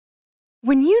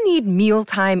When you need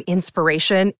mealtime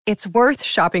inspiration, it's worth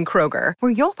shopping Kroger,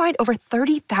 where you'll find over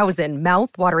 30,000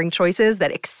 mouth-watering choices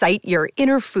that excite your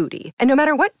inner foodie. And no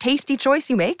matter what tasty choice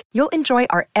you make, you'll enjoy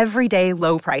our everyday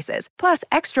low prices, plus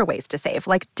extra ways to save,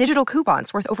 like digital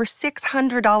coupons worth over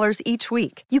 $600 each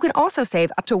week. You can also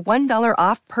save up to $1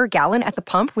 off per gallon at the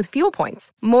pump with fuel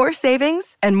points. More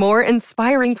savings and more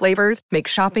inspiring flavors make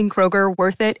shopping Kroger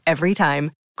worth it every time.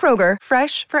 Kroger,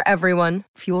 fresh for everyone.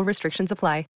 Fuel restrictions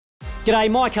apply. G'day,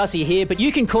 Mike Hussey here, but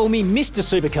you can call me Mr.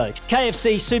 Supercoach.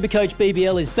 KFC Supercoach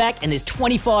BBL is back and there's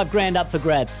 25 grand up for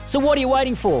grabs. So what are you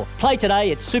waiting for? Play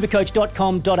today at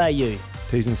supercoach.com.au.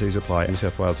 T's and C's apply. New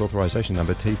South Wales authorisation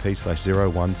number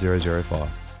TP/01005.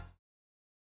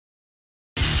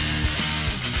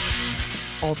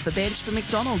 Off the bench for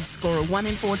McDonald's, score a 1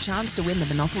 in 4 chance to win the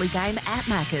Monopoly game at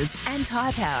Macca's, and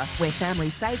Tyre Power, where family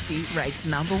safety rates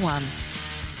number 1.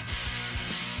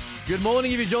 Good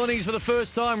morning. If you're joining us for the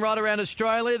first time right around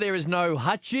Australia, there is no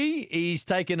Hutchie. He's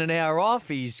taken an hour off.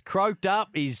 He's croaked up.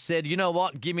 He's said, you know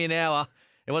what, give me an hour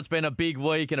in what's been a big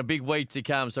week and a big week to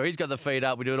come. So he's got the feet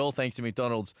up. We do it all thanks to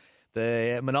McDonald's.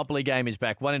 The Monopoly game is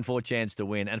back, 1 in 4 chance to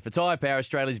win. And for Tyre Power,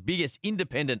 Australia's biggest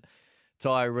independent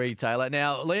tyre retailer.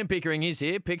 Now, Liam Pickering is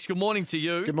here. Picks, good morning to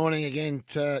you. Good morning again,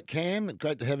 Cam.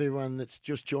 Great to have everyone that's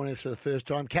just joining us for the first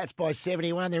time. Cats by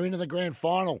 71. They're into the grand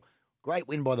final. Great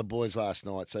win by the boys last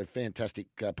night. So fantastic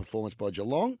performance by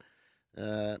Geelong.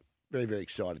 Very, very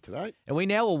excited today. And we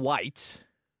now await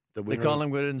the winner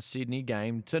Collingwood and Sydney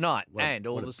game tonight and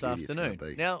all this afternoon.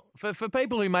 Now, for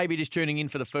people who may be just tuning in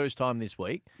for the first time this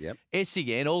week,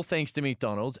 SEN, all thanks to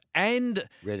McDonald's and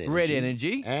Red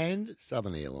Energy. And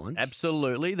Southern Airlines.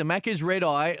 Absolutely. The Macca's Red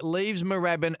Eye leaves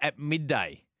Moorabbin at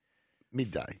midday.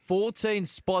 14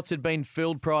 spots had been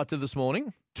filled prior to this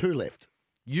morning. 2 left.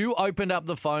 You opened up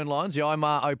the phone lines, the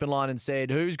IMAR open line, and said,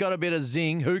 who's got a bit of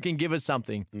zing? Who can give us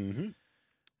something? Mm-hmm.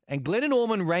 And Glenn and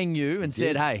Orman rang you and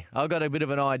said, hey, I've got a bit of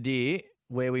an idea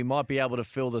where we might be able to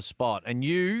fill the spot. And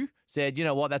you said, you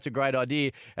know what, that's a great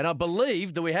idea. And I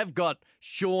believe that we have got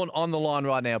Sean on the line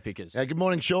right now, Pickers. Good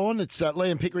morning, Sean. It's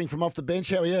Liam Pickering from Off the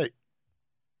Bench. How are you?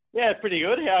 Yeah, pretty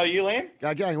good. How are you,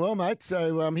 Liam? Going well, mate.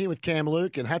 So I'm here with Cam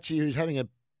Luke and Hutchie, who's having an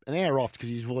hour off because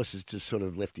his voice has just sort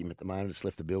of left him at the moment. It's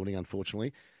left the building,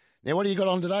 unfortunately. Now, what do you got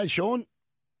on today, Sean?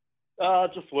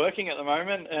 Just working at the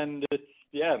moment, and it's,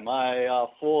 my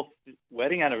 4th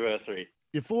wedding anniversary.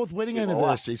 Your 4th wedding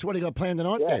anniversary. So what do you got planned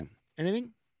tonight then?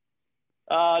 Anything?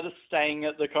 Just staying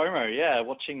at the Como,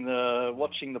 watching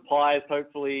the pies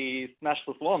hopefully smash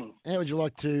the swans. How would you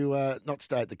like to not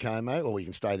stay at the Como, or you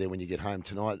can stay there when you get home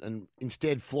tonight, and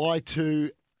instead fly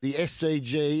to the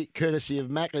SCG, courtesy of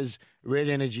Macca's, Red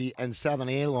Energy and Southern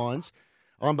Airlines?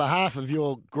 On behalf of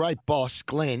your great boss,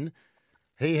 Glenn,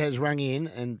 he has rung in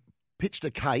and pitched a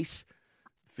case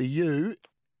for you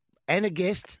and a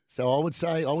guest. So I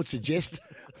would suggest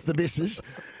the missus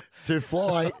to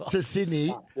fly to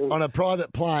Sydney on a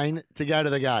private plane to go to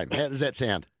the game. How does that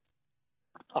sound?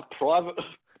 A private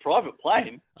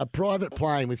plane? A private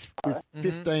plane with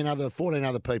 14 other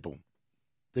people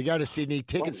to go to Sydney.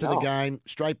 Tickets to the game,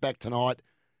 straight back tonight.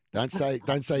 Don't say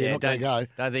you're not going to go.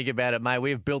 Don't think about it, mate.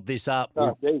 We've built this up.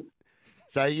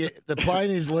 So the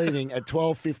plane is leaving at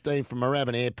 12:15 from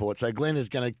Moorabbin Airport. So Glenn is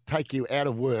going to take you out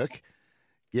of work.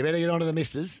 You better get onto the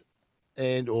missus,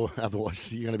 or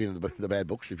otherwise you're going to be in the bad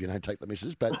books if you don't take the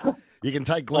missus. But you can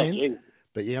take Glenn,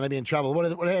 but you're going to be in trouble. How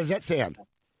does that sound?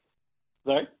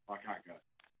 Sorry? I can't go.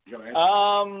 You got to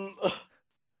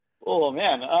Oh,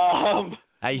 man.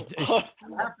 Hey, I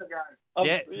have to go.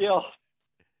 Yeah.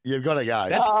 You've got to go.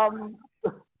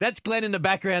 That's Glenn in the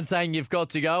background saying you've got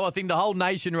to go. I think the whole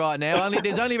nation right now,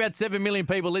 there's only about 7 million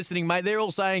people listening, mate. They're all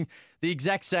saying the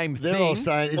exact same thing. They're all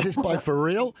saying, is this bloke for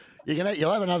real?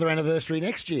 You'll have another anniversary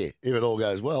next year if it all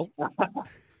goes well.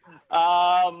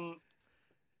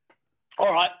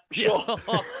 All right, sure.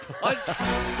 I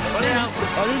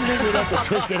didn't think we'd have to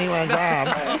twist anyone's arm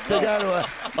to go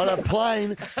on a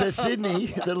plane to Sydney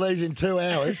that leaves in 2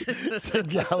 hours to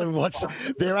go and watch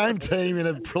their own team in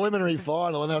a preliminary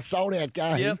final in a sold-out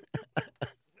game. Yep.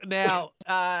 Now,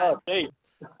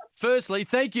 firstly,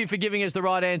 thank you for giving us the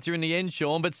right answer in the end,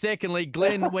 Sean. But secondly,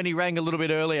 Glenn, when he rang a little bit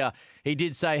earlier, he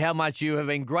did say how much you have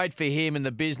been great for him in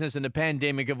the business and the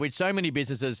pandemic, of which so many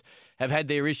businesses have had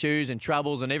their issues and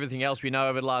troubles and everything else we know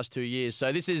over the last 2 years.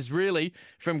 So this is really,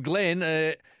 from Glenn,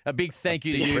 a big thank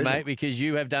you to you, mate, because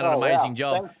you have done an amazing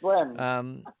job. Thanks,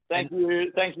 Glenn. Thank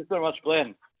you so much,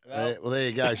 Glenn. Well, there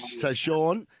you go. So,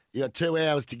 Sean, you got 2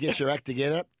 hours to get your act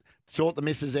together, sort the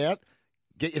missus out,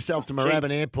 get yourself to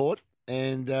Moorabbin Airport,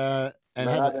 and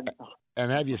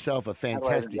have yourself a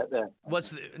fantastic.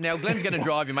 Now Glenn's going to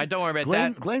drive you, mate. Don't worry about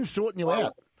that. Glenn's sorting you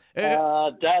out.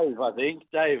 Dave, I think.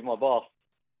 Dave, my boss.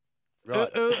 Right.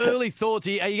 Early thoughts.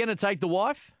 Are you going to take the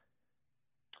wife?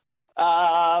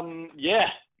 Yeah.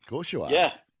 Of course you are. Yeah.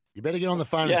 You better get on the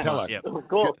phone and tell her. Yep. Of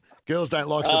course. Girls don't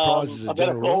like surprises I as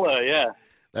better general call rule. her, yeah.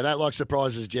 They don't like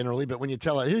surprises generally, but when you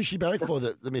tell her, who's she married for,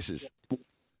 the missus?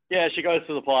 Yeah, she goes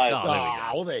to the Pies. Oh, there we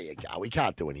go. Well, there you go. We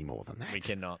can't do any more than that. We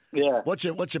cannot. Yeah. What's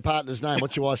your partner's name?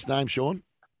 What's your wife's name, Sean?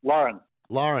 Lauren.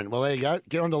 Lauren. Well, there you go.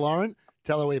 Get on to Lauren.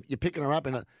 Tell her you're picking her up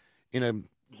in a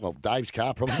Dave's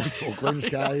car probably, or Glenn's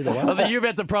car, either I one. think you're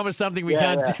about to promise something we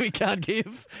can't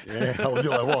give. Yeah,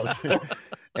 I was.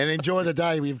 And enjoy the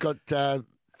day. We've got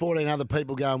 14 other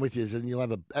people going with you, and you'll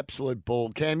have an absolute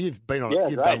ball. Cam, you've been on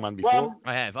it. You've done one before. Well,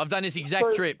 I have. I've done this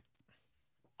exact trip.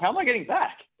 how am I getting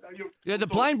back? Yeah, the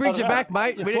plane brings you back,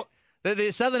 mate. Yeah,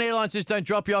 The Southern Airlines just don't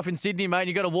drop you off in Sydney, mate.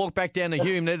 You've got to walk back down to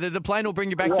Hume. The plane will bring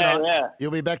you back tonight. Yeah.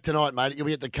 You'll be back tonight, mate. You'll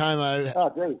be at the Como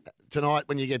Oh, geez. tonight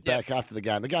when you get back after the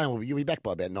game. The game you'll be back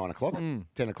by about 9 o'clock, 10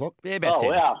 o'clock. Yeah, about 10.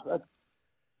 Wow.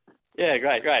 Yeah,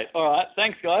 great. All right.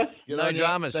 Thanks, guys. Good No on you.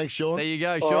 dramas. Thanks, Sean. There you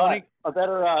go, All Shawnee. right. I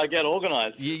better get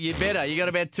organised. You better. You got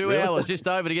about 2 Really? hours just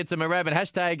over to get to Moorabbin.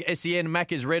 Hashtag SEN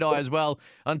Macca's Red Eye as well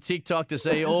on TikTok to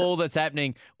see all that's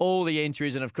happening, all the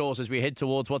entries, and of course as we head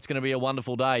towards what's going to be a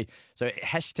wonderful day. So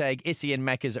hashtag SEN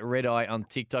Macca's Red Eye on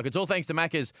TikTok. It's all thanks to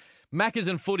Macca's. Macca's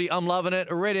and footy, I'm loving it.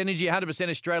 Red Energy, 100%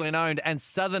 Australian owned, and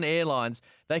Southern Airlines,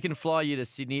 they can fly you to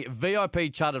Sydney.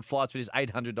 VIP chartered flights for just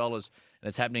 $800, and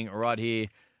it's happening right here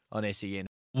on SEN.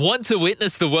 Want to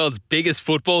witness the world's biggest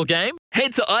football game?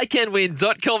 Head to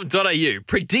iCanWin.com.au,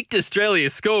 predict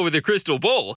Australia's score with a crystal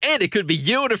ball, and it could be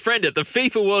you and a friend at the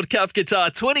FIFA World Cup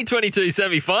Qatar 2022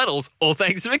 semi-finals, all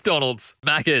thanks to McDonald's.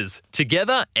 Maccas,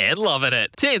 together and loving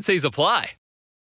it. TNCs apply.